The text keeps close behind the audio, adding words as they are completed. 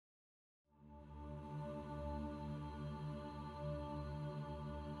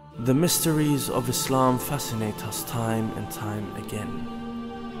The mysteries of Islam fascinate us time and time again.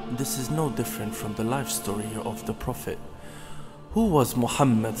 This is no different from the life story of the Prophet. Who was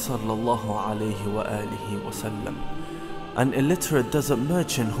Muhammad sallallahu alayhi wa alihi wasallam? An illiterate desert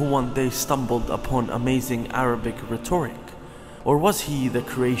merchant who one day stumbled upon amazing Arabic rhetoric? Or was he the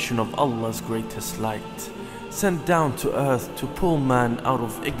creation of Allah's greatest light, sent down to earth to pull man out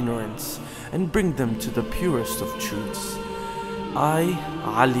of ignorance and bring them to the purest of truths? I,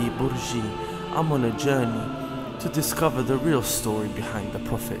 Ali Burji, am on a journey to discover the real story behind the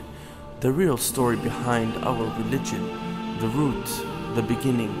Prophet, the real story behind our religion, the root, the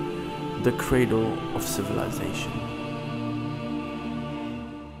beginning, the cradle of civilization.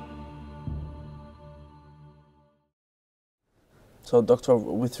 So, Doctor,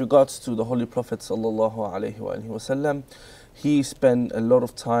 with regards to the Holy Prophet sallallahu alaihi wasallam, he spent a lot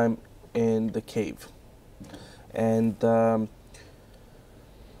of time in the cave, and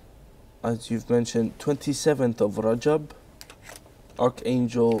as you've mentioned, 27th of Rajab,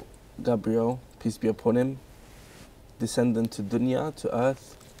 Archangel Gabriel, peace be upon him, descended to dunya, to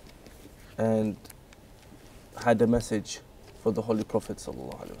earth, and had a message for the Holy Prophet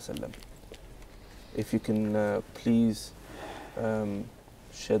sallallahu alaihi wasallam. If you can please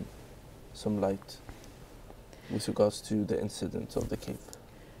shed some light with regards to the incident of the cave.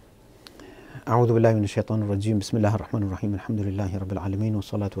 أعوذ بالله من الشيطان الرجيم بسم الله الرحمن الرحيم الحمد لله رب العالمين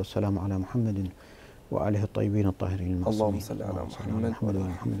والصلاة والسلام على محمد وآله الطيبين الطاهرين المعصومين اللهم صل على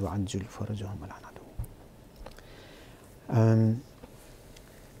محمد وعجل فرجهم والعنة.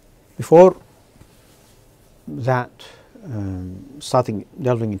 Before that,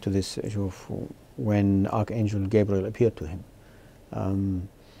 delving into this issue of when Archangel Gabriel appeared to him, and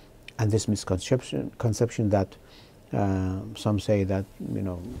this misconception that some say that, you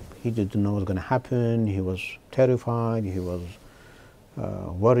know, he didn't know what was going to happen, he was terrified, he was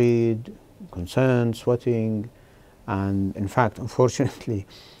worried, concerned, sweating, and in fact, unfortunately,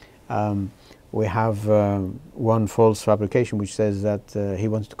 we have one false fabrication which says that he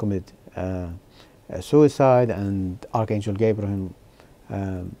wants to commit suicide, and Archangel Gabriel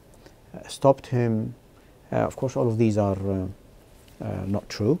stopped him. Of course, all of these are not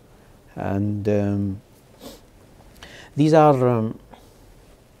true, and these are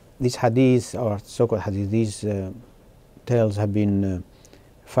these hadiths, or so-called hadiths, these tales have been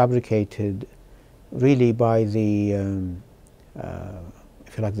fabricated really by the,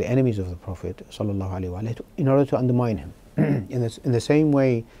 if you like, the enemies of the Prophet sallallahu alaihi wasallam, in order to undermine him. In the same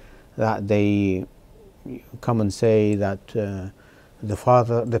way that they come and say that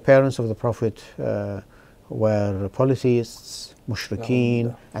the parents of the Prophet were polytheists,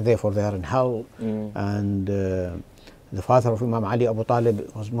 mushrikeen, and therefore they are in hell, and the father of Imam Ali, Abu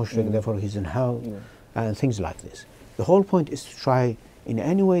Talib, was mushrik, therefore he's in hell, and things like this. The whole point is to try, in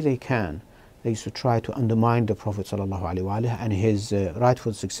any way they can, they used to try to undermine the Prophet sallallahu alaihi wasallam and his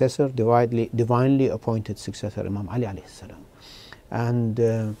rightful successor, divinely appointed successor, Imam Ali alayhi salam. And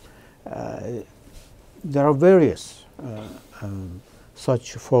there are various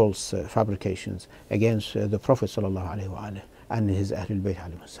such false fabrications against the Prophet sallallahu alaihi wasallam and his Ahlul Bayt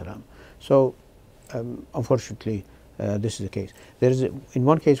alayhi salam. So, unfortunately, this is the case. There is, in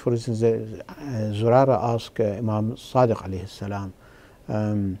one case, for instance, Zurara asked Imam Sadiq alayhi salam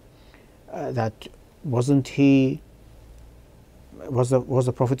that was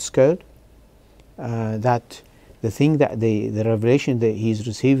the Prophet scared that the thing that the revelation that he is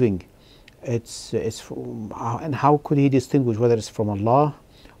receiving, and how could he distinguish whether it's from Allah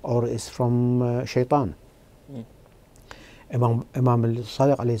or it's from Shaitan? Imam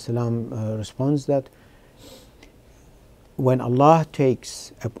al-Sadiq alayhi salam responds that when Allah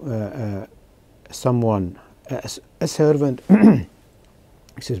takes someone, a servant,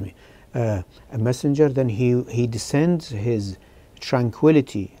 excuse me, a messenger, then he descends his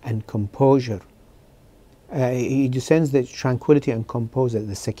tranquility and composure. He descends the tranquility and composure,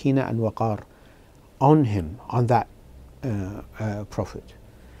 the sakina and waqar, on him, on that Prophet,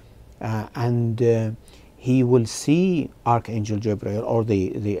 and he will see Archangel Gabriel, or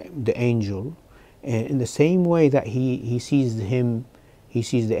the angel, in the same way that he sees him. He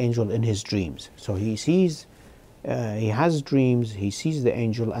sees the angel in his dreams. So he sees, he has dreams, he sees the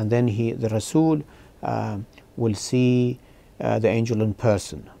angel, and then the Rasul will see the angel in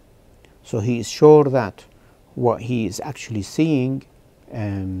person. So he is sure that what he is actually seeing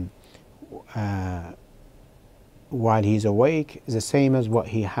while he's awake is the same as what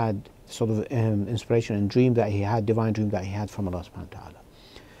he had, sort of inspiration and dream that he had, divine dream that he had from Allah subhanahu wa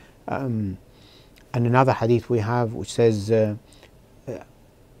ta'ala. And another hadith we have which says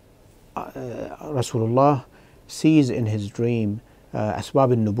Rasulullah sees in his dream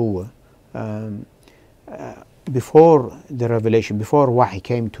Asbab al-Nubuwah, before the revelation, before Wahy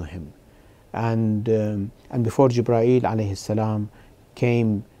came to him, and before Jibreel alayhi salam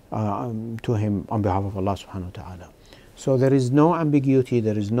came to him on behalf of Allah subhanahu wa ta'ala. So there is no ambiguity,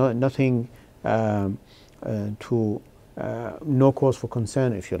 there is nothing no cause for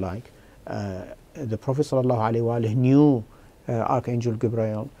concern, if you like. The Prophet sallallahu alaihi wasallam knew Archangel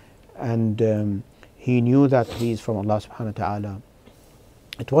Gabriel, and he knew that he is from Allah subhanahu wa ta'ala.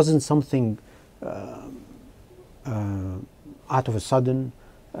 It wasn't something out of a sudden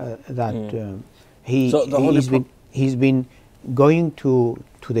that he's been going to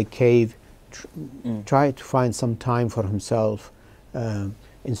the cave, try to find some time for himself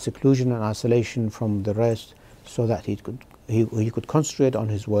in seclusion and isolation from the rest, so that he could concentrate on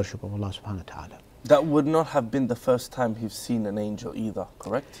his worship of Allah subhanahu wa ta'ala. That would not have been the first time he's seen an angel either,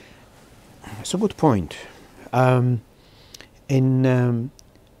 correct? That's a good point. In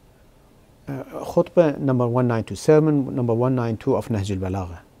khutbah number 192, sermon number 192 of Nahj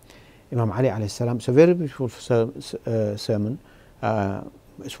al-Balagha, Imam Ali alayhi salam, it's a very beautiful sermon.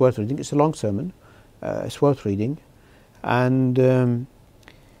 It's worth reading. It's a long sermon. It's worth reading. And Imam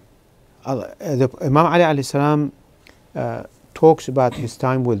Ali alayhi salam talks about his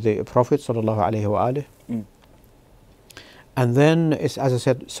time with the Prophet sallallahu alayhi wa alihi. And then, it's, as I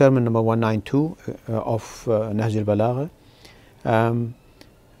said, sermon number 192 of Nahj al-Balagha.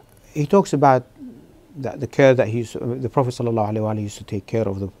 He talks about the care that the Prophet sallallahu alayhi wa alihi used to take care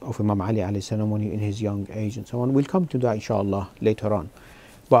of Imam Ali alayhi salam when he in his young age and so on. We'll come to that inshallah later on.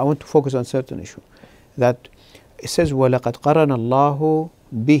 But I want to focus on certain issue. That it says, وَلَقَدْ قَرَنَ اللَّهُ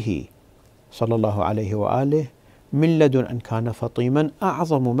بِهِ صلى الله عليه وآله مِنْ لَدُنْ أَنْ كَانَ فَطِيمًا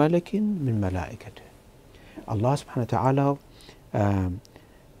أَعْظَمُ مَلَكٍ مِنْ مَلَائِكَتِهِ. Allah subhanahu wa ta'ala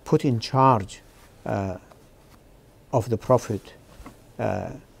put in charge of the Prophet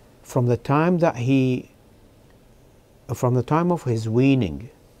from the time of his weaning,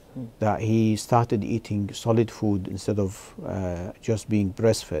 that he started eating solid food instead of just being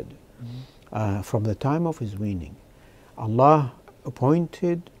breastfed. From the time of his weaning, Allah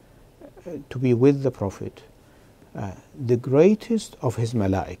appointed to be with the Prophet the greatest of his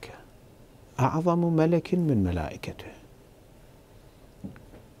malaika, أعظم ملك من ملائكته.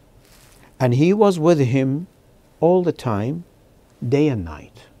 And he was with him all the time, day and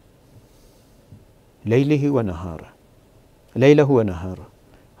night. ليله ونهاره, ليله ونهاره.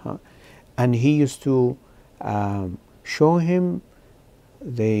 And he used to show him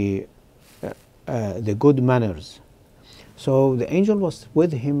the good manners. So the angel was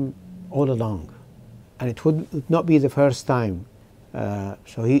with him all along, and it would not be the first time.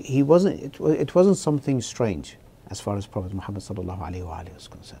 So he wasn't. It wasn't something strange as far as Prophet Muhammad sallallahu alaihi wasallam is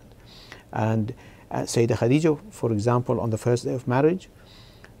concerned. And Sayyidah Khadija, for example, on the first day of marriage,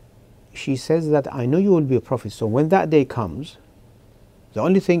 she says that I know you will be a prophet. So when that day comes, the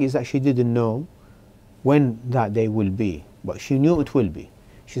only thing is that she didn't know when that day will be, but she knew it will be.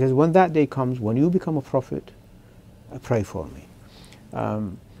 She says, when that day comes, when you become a prophet, pray for me.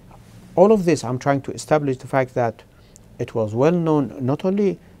 All of this, I'm trying to establish the fact that it was well known not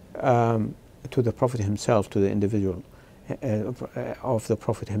only to the Prophet himself, to the individual of the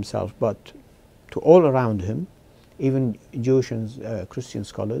Prophet himself, but to all around him, even Jewish and Christian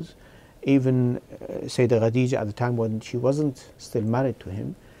scholars, even Sayyidah Khadija at the time when she wasn't still married to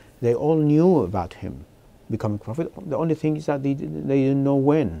him, they all knew about him becoming prophet. The only thing is that they didn't know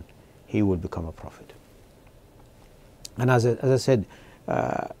when he would become a prophet. And as I said,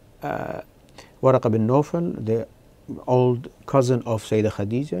 Waraq bin Nawfal, the old cousin of Sayyidah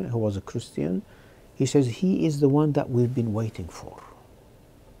Khadija, who was a Christian, he says he is the one that we've been waiting for.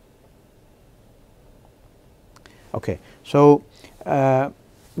 Okay, so at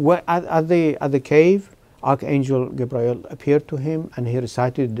the cave, Archangel Gabriel appeared to him and he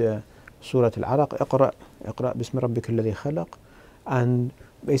recited Surah Al-Alaq, اقرأ باسم ربك الذي خلق, and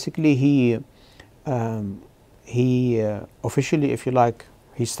basically he officially, if you like,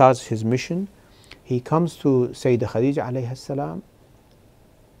 he starts his mission. He comes to Sayyidah Khadija alayha salam.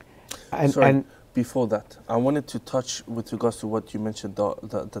 And before that, I wanted to touch with regards to what you mentioned,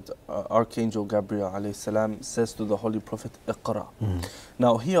 that Archangel Gabriel alayhi salam says to the Holy Prophet, Iqra.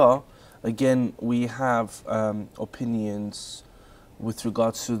 Now here, again, we have opinions with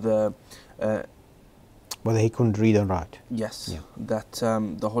regards to the whether he couldn't read and write. Yes, yeah. That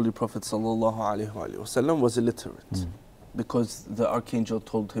the Holy Prophet sallallahu alaihi wasallam was illiterate because the Archangel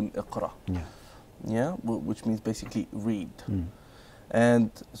told him Iqra. Yeah, which means basically read.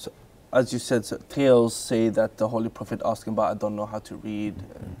 And so, as you said, so tales say that the Holy Prophet asked him, but I don't know how to read,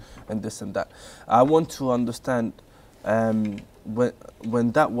 and this and that. I want to understand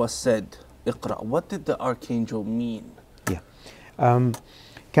when that was said, Iqra, what did the archangel mean? Yeah.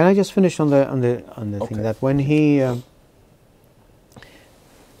 Can I just finish on the thing that when he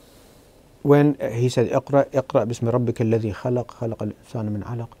said اقرأ باسم ربك الذي خلق الإنسان من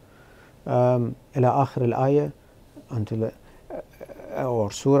علق إلى آخر الآية until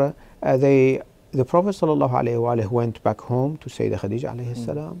or surah, the Prophet sallallahu alaihi wasallam went back home to Sayyidah Khadija alayhi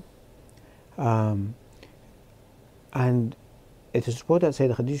salam, and it is reported that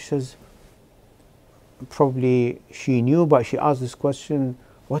Sayyidah Khadija says probably she knew, but she asked this question: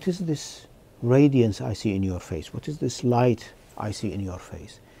 what is this radiance I see in your face? What is this light I see in your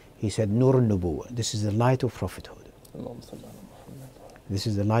face? He said, Nur al-Nubuwah. This is the light of prophethood. This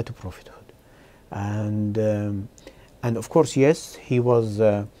is the light of prophethood. And of course, yes, he was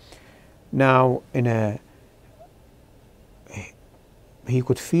now in a, he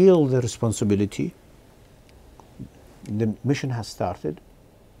could feel the responsibility. The mission has started.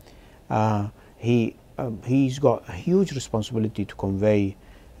 He's got a huge responsibility to convey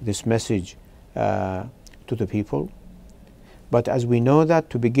this message to the people. But as we know that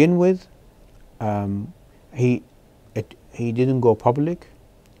to begin with, he didn't go public.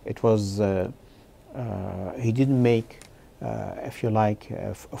 It was he didn't make, if you like,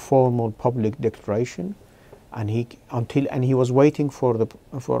 a formal public declaration, and he was waiting for Allah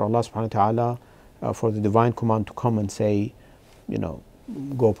Subhanahu wa Taala for the divine command to come and say,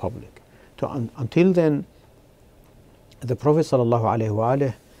 go public. Until then, the Prophet sallallahu alaihi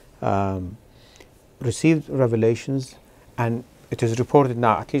wasallam received revelations. And it is reported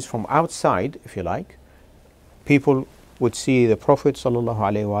now, at least from outside, if you like, people would see the Prophet sallallahu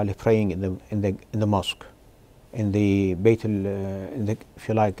alaihi wasallam praying in the mosque, in the if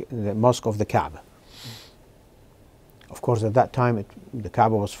you like, in the mosque of the Kaaba. Of course, at that time, the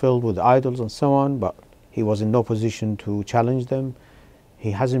Kaaba was filled with idols and so on, but he was in no position to challenge them. He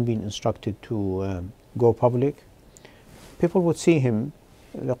hasn't been instructed to go public. People would see him,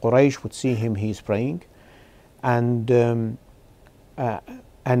 the Quraysh would see him, he's praying. And before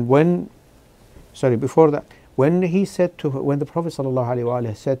that, when the Prophet sallallahu alaihi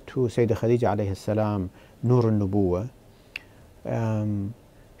wasallam said to Sayyidah Khadija alayhi salam, Nur al-Nubuwah,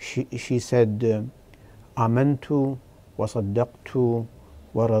 she said, Amantu wa saddaqtu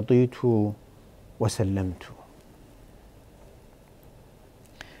wa raditu wa sallamtu.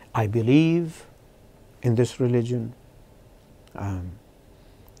 I believe in this religion.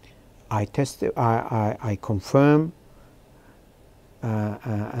 I confirm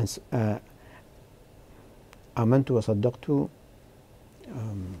and amantu wa saddaqtu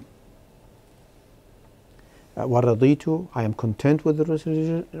wa raditu. I am content with this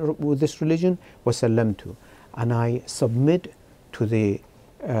religion. Wa sallamtu, and I submit to the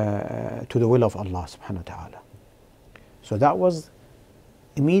will of Allah Subhanahu wa Taala. So that was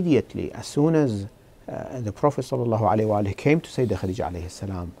immediately as soon as the Prophet sallallahu alaihi wasallam came to Sayyidah Khadija alayhi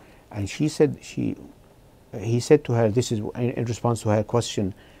salam. And he said to her, this is in response to her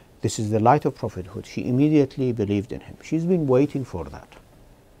question, this is the light of prophethood. She immediately believed in him. She's been waiting for that.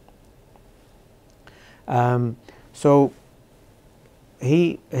 So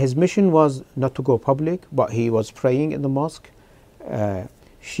his mission was not to go public, but he was praying in the mosque.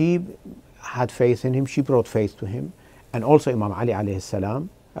 She had faith in him. She brought faith to him. And also Imam Ali alayhi salam.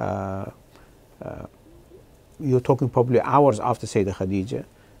 You're talking probably hours after Sayyidah Khadija.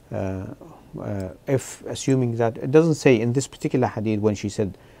 If assuming that it doesn't say in this particular hadith when she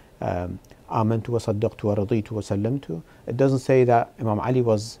said amantu wa saddaqtu wa raditu wa sallamtu, it doesn't say that Imam Ali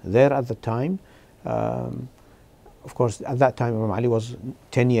was there at the time. Of course, at that time Imam Ali was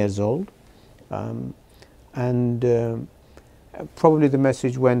 10 years old, and probably the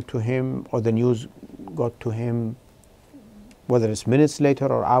message went to him, or the news got to him, whether it's minutes later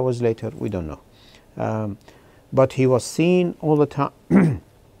or hours later, we don't know. But he was seen all the time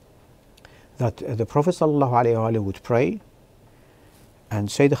that the Prophet sallallahu alaihi wasallam would pray, and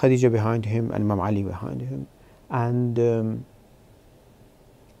Sayyidah Khadija behind him, and Imam Ali behind him, and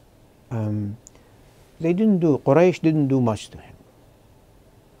Quraysh didn't do much to him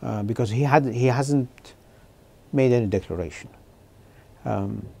because he hasn't made any declaration.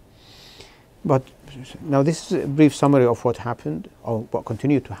 But now this is a brief summary of what happened, or what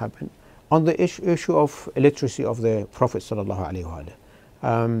continued to happen on the issue of illiteracy of the Prophet sallallahu alaihi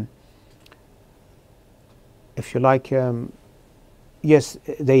wasallam. If you like, yes,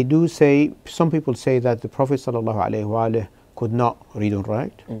 they do say, some people say that the Prophet sallallahu alaihi wasallam could not read and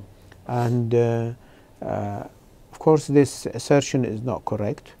write, and of course this assertion is not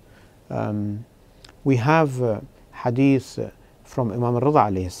correct. We have hadith from Imam Rida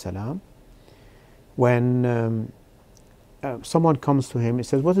alayhi salam when someone comes to him and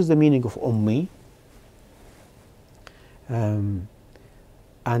says, what is the meaning of ummi? And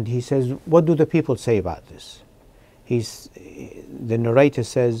he says, what do the people say about this? The narrator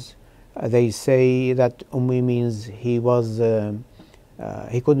says, they say that ummi means he was illiterate,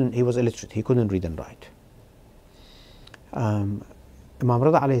 he couldn't read and write. Imam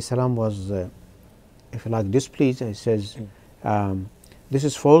Rida alayhi salam was, if you like, displeased. He says, this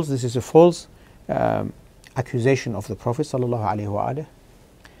is false, this is a false accusation of the Prophet sallallahu alaihi wasallam.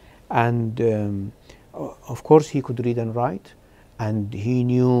 And of course he could read and write, and he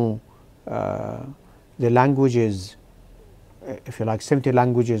knew the languages, if you like, 70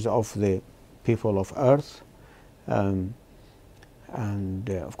 languages of the people of earth. And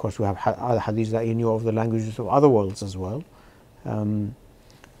of course we have other hadiths that he knew of the languages of other worlds as well.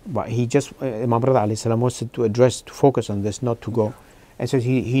 But he just, Imam Rida alayhi salam wanted to focus on this, not to go. And so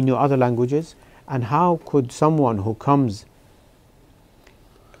he knew other languages. And how could someone who comes,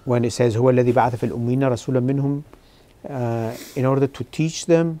 when it says هو الذي بعث في الأمين رسولا منهم, in order to teach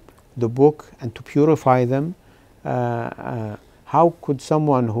them the book and to purify them, how could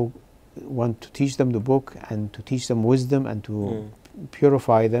someone who want to teach them the book and to teach them wisdom and to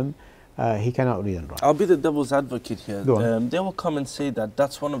purify them, he cannot read and write? I'll be the devil's advocate here. They will come and say that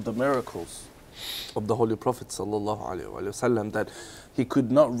that's one of the miracles of the Holy Prophet sallallahu alaihi wasallam, that he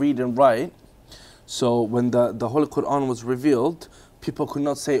could not read and write. So when the Holy Quran was revealed, people could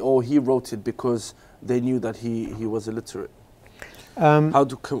not say, oh, he wrote it, because they knew that he was illiterate. How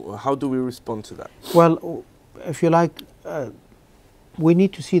do we respond to that? Well, if you like, we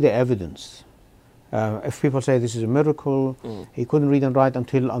need to see the evidence. If people say this is a miracle, he couldn't read and write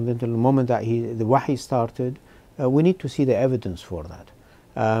until the moment that the wahi started, we need to see the evidence for that.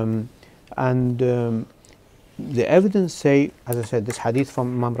 The evidence say, as I said, this hadith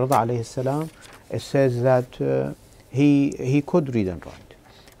from Imam Rida alayhi salam, it says that he could read and write.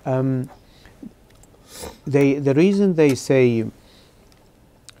 The reason they say,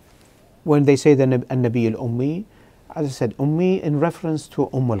 when they say the Nabi al-Ummi, as I said, Ummi in reference to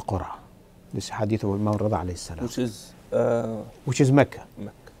al-Qura, this hadith of Imam Rida alayhi salam, which is Mecca.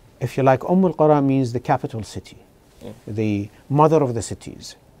 If you like, al-Qura means the capital city, the mother of the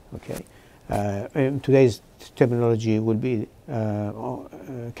cities. Okay, in today's terminology will be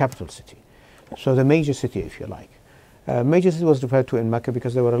capital city. So the major city, if you like. Major city was referred to in Mecca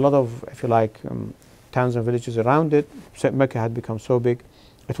because there were a lot of, if you like, towns and villages around it. So Mecca had become so big,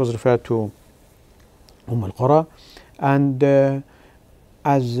 it was referred to al-Qura. And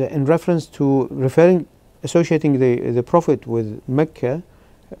as in reference to associating the Prophet with Mecca,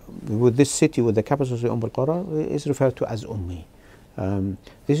 with this city, with the capital city al-Qura, is referred to as Ummi.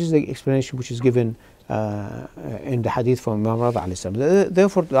 This is the explanation which is given in the hadith from Imam Rida alayhi salam.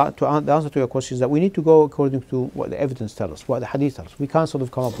 Therefore, the answer to your question is that we need to go according to what the evidence tells us, what the hadith tells us. We can't sort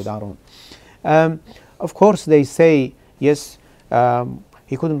of come up with our own. Of course, they say, yes,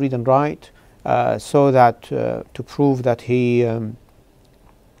 he couldn't read and write, so that to prove that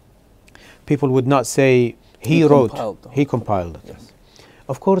people would not say he wrote, he compiled it. Yes.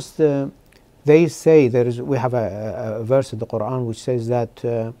 Of course, they say we have a verse in the Quran which says that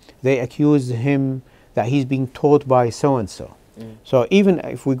they accuse him that he's being taught by so and so. So even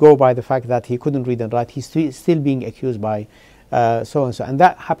if we go by the fact that he couldn't read and write, he's still being accused by so and so, and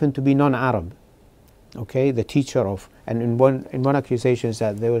that happened to be non-Arab. Okay, the teacher of, and in one accusation is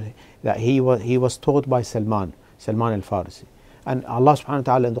that he was taught by Salman al-Farisi, and Allah subhanahu wa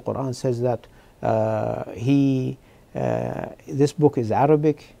ta'ala in the Quran says that this book is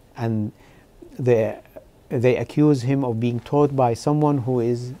Arabic, and they accuse him of being taught by someone who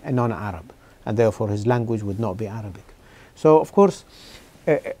is a non-Arab, and therefore his language would not be Arabic. So of course,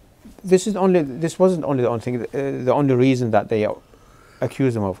 this wasn't only the only thing, the only reason that they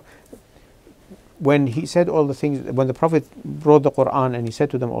accuse him of. When he said all the things, when the Prophet brought the Quran and he said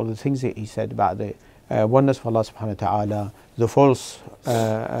to them all the things he said about the oneness of Allah subhanahu wa ta'ala, the false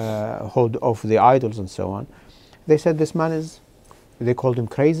hold of the idols and so on, they said this man they called him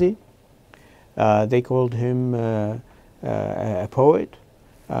crazy, they called him a poet,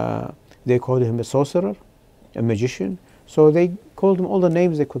 they called him a sorcerer, a magician. So they called him all the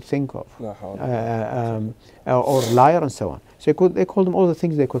names they could think of, or liar and so on. So they called him all the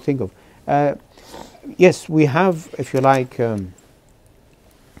things they could think of. Yes, we have, if you like, a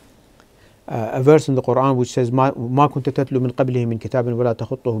verse in the Quran which says ما كنت تتلو من قبله من كتاب ولا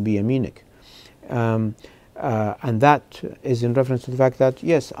تخطه بيمينك, and that is in reference to the fact that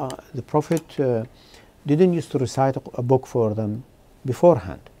yes, the Prophet didn't used to recite a book for them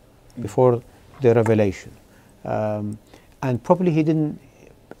beforehand, before the revelation, and probably he didn't,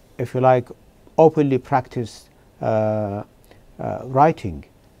 if you like, openly practice writing,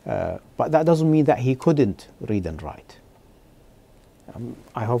 but that doesn't mean that he couldn't read and write.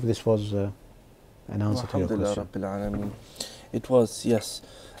 I hope this was an answer to your question. It was, yes.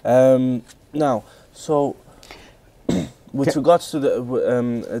 Now, so with regards to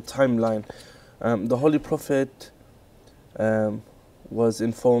the timeline, the Holy Prophet was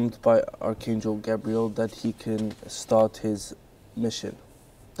informed by Archangel Gabriel that he can start his mission,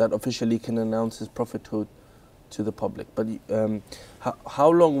 that officially can announce his prophethood to the public. But how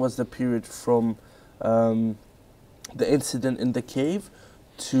long was the period from the incident in the cave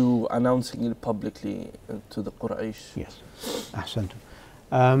to announcing it publicly to the Quraysh? Yes, ahsantum.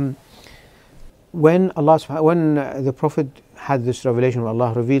 When the Prophet had this revelation,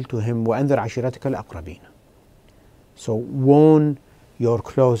 Allah revealed to him, وَأَنذِرْ عَشِيرَتَكَ الْأَقْرَبِينَ. So warn your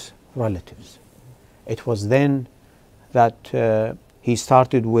close relatives. It was then that he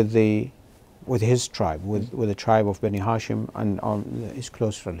started with his tribe, with the tribe of Bani Hashim and on his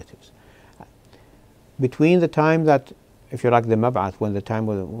close relatives. Between the time that, if you like, the Mab'ath,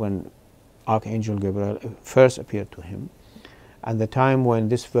 when Archangel Gabriel first appeared to him, and the time when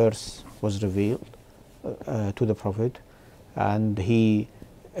this verse was revealed to the Prophet, and he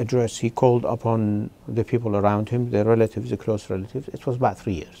called upon the people around him, the relatives, the close relatives, it was about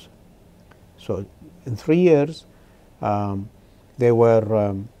 3 years. So in 3 years, they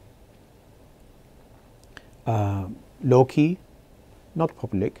were low-key, not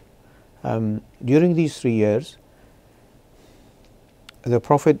public. During these 3 years,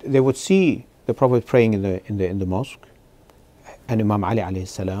 they would see the Prophet praying in the mosque, and Imam Ali alayhi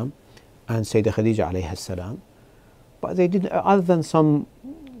salam, and Sayyidah Khadija alayhi salam. But they didn't, other than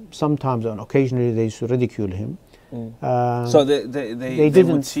sometimes and occasionally they used to ridicule him. So they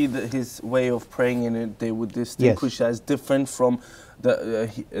would see his way of praying in it, they would distinguish as different from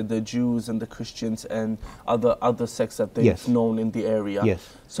the Jews and the Christians and other sects that they've known in the area.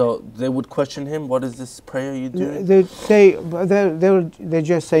 Yes. So they would question him, what is this prayer you do? They'd say, they're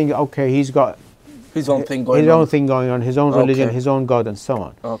just saying, okay, he's got his own thing going on, his own religion, his own God, and so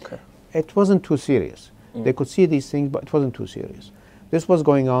on. Okay. It wasn't too serious. They could see these things, but it wasn't too serious. This was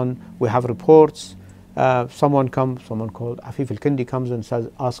going on. We have reports. Someone called Afif al-Kindi comes and says,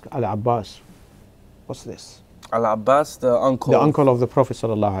 ask Al-Abbas, what's this? Al-Abbas, the uncle? The uncle of the Prophet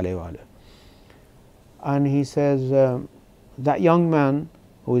sallallahu alaihi wasallam. And he says, that young man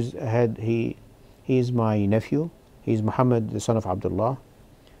who is ahead, he is my nephew. He's Muhammad, the son of Abdullah,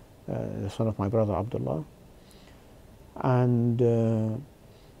 the son of my brother Abdullah. And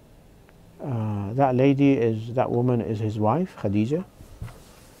that woman is his wife, Khadija.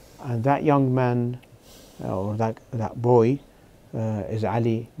 And that young man, or that boy, is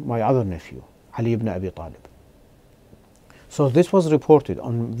Ali, my other nephew, Ali ibn Abi Talib. So this was reported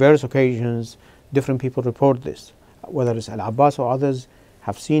on various occasions. Different people report this, whether it's Al-Abbas or others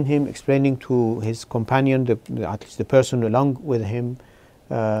have seen him explaining to his companion, at least the person along with him,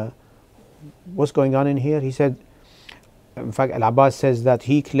 what's going on in here. He said, in fact, Al-Abbas says that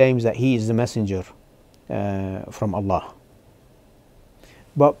he claims that he is the messenger from Allah.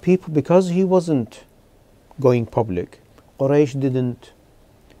 But people, because he wasn't going public, Quraysh didn't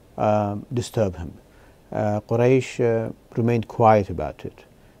disturb him. Quraysh remained quiet about it.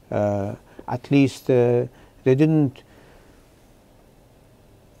 At least they didn't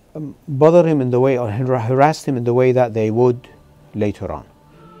bother him in the way, or harass him in the way that they would later on.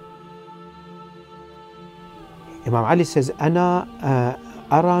 Imam Ali says, "Ana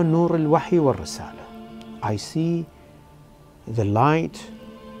ara nur al-wahy wal-risala." I see the light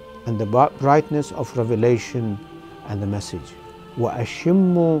and the brightness of revelation and the message.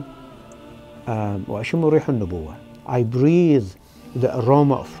 وَأَشِمُّ رِيحُ النُّبُوَّةِ. I breathe the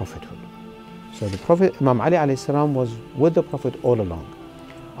aroma of prophethood. So the Prophet, Imam Ali alayhi salam, was with the Prophet all along.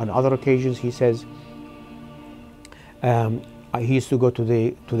 On other occasions, he says, he used to go to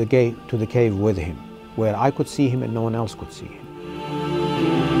the cave with him, where I could see him and no one else could see him.